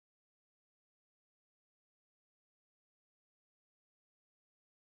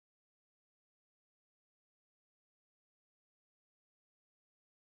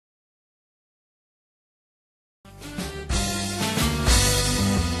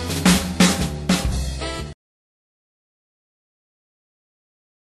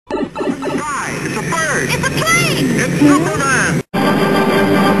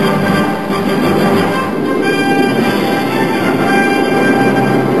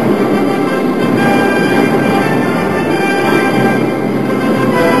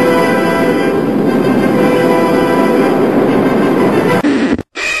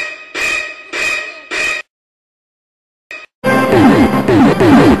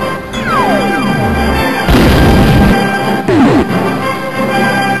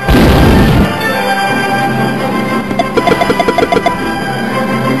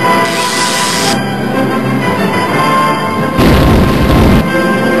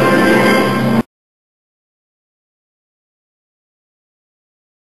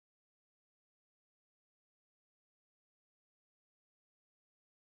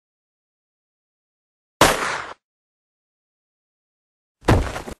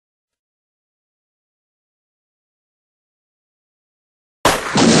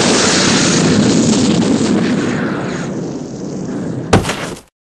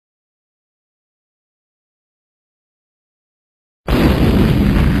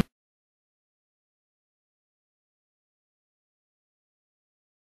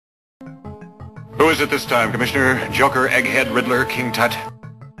Who is it this time, Commissioner? Joker, Egghead, Riddler, King Tut?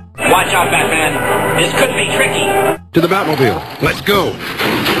 Watch out, Batman. This could be tricky. To the Batmobile. Let's go.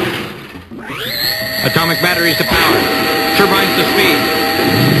 Atomic batteries to power. Turbines to speed.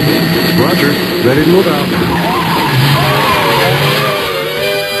 Roger. Ready to move out.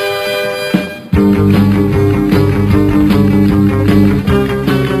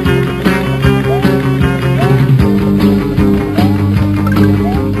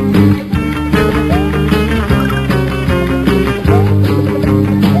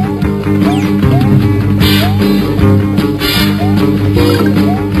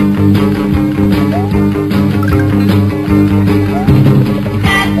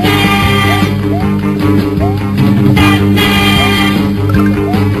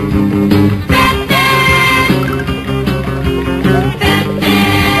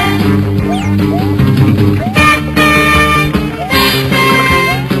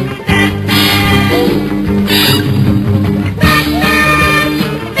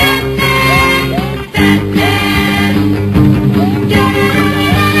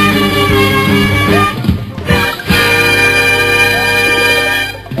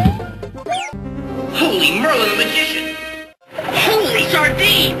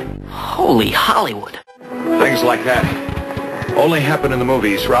 Holy Hollywood. Things like that only happen in the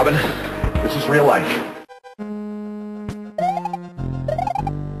movies, Robin. This is real life.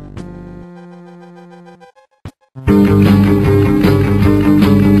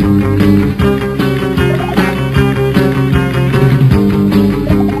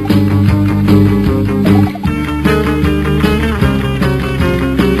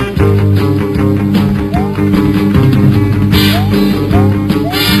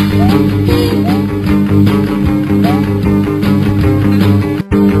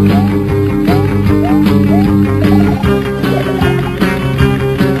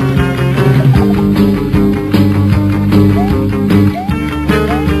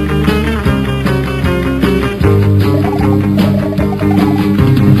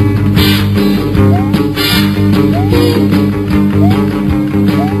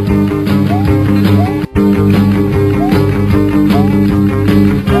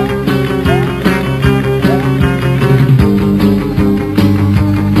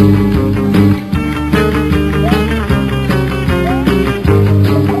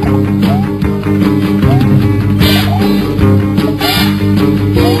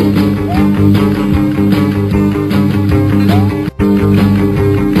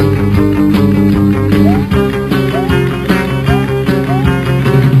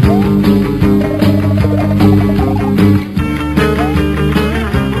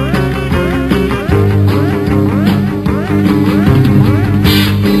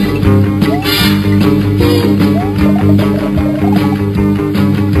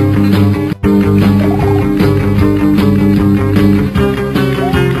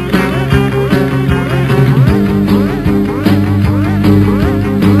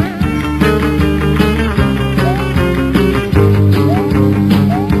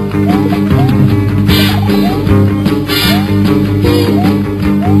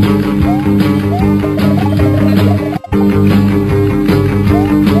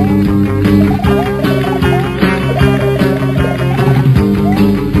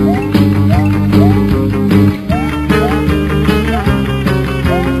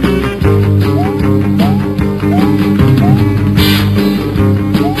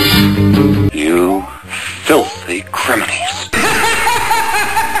 Filthy criminals.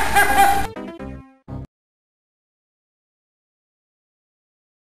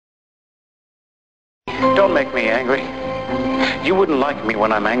 Don't make me angry. You wouldn't like me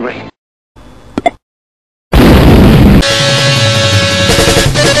when I'm angry.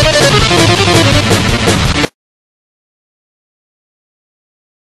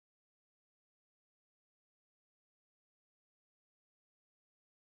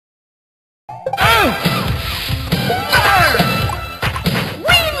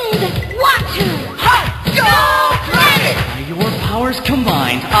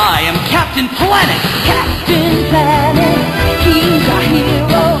 Combined, I am Captain Planet! Captain Planet, he's our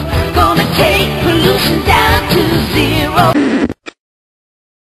hero, gonna take pollution down.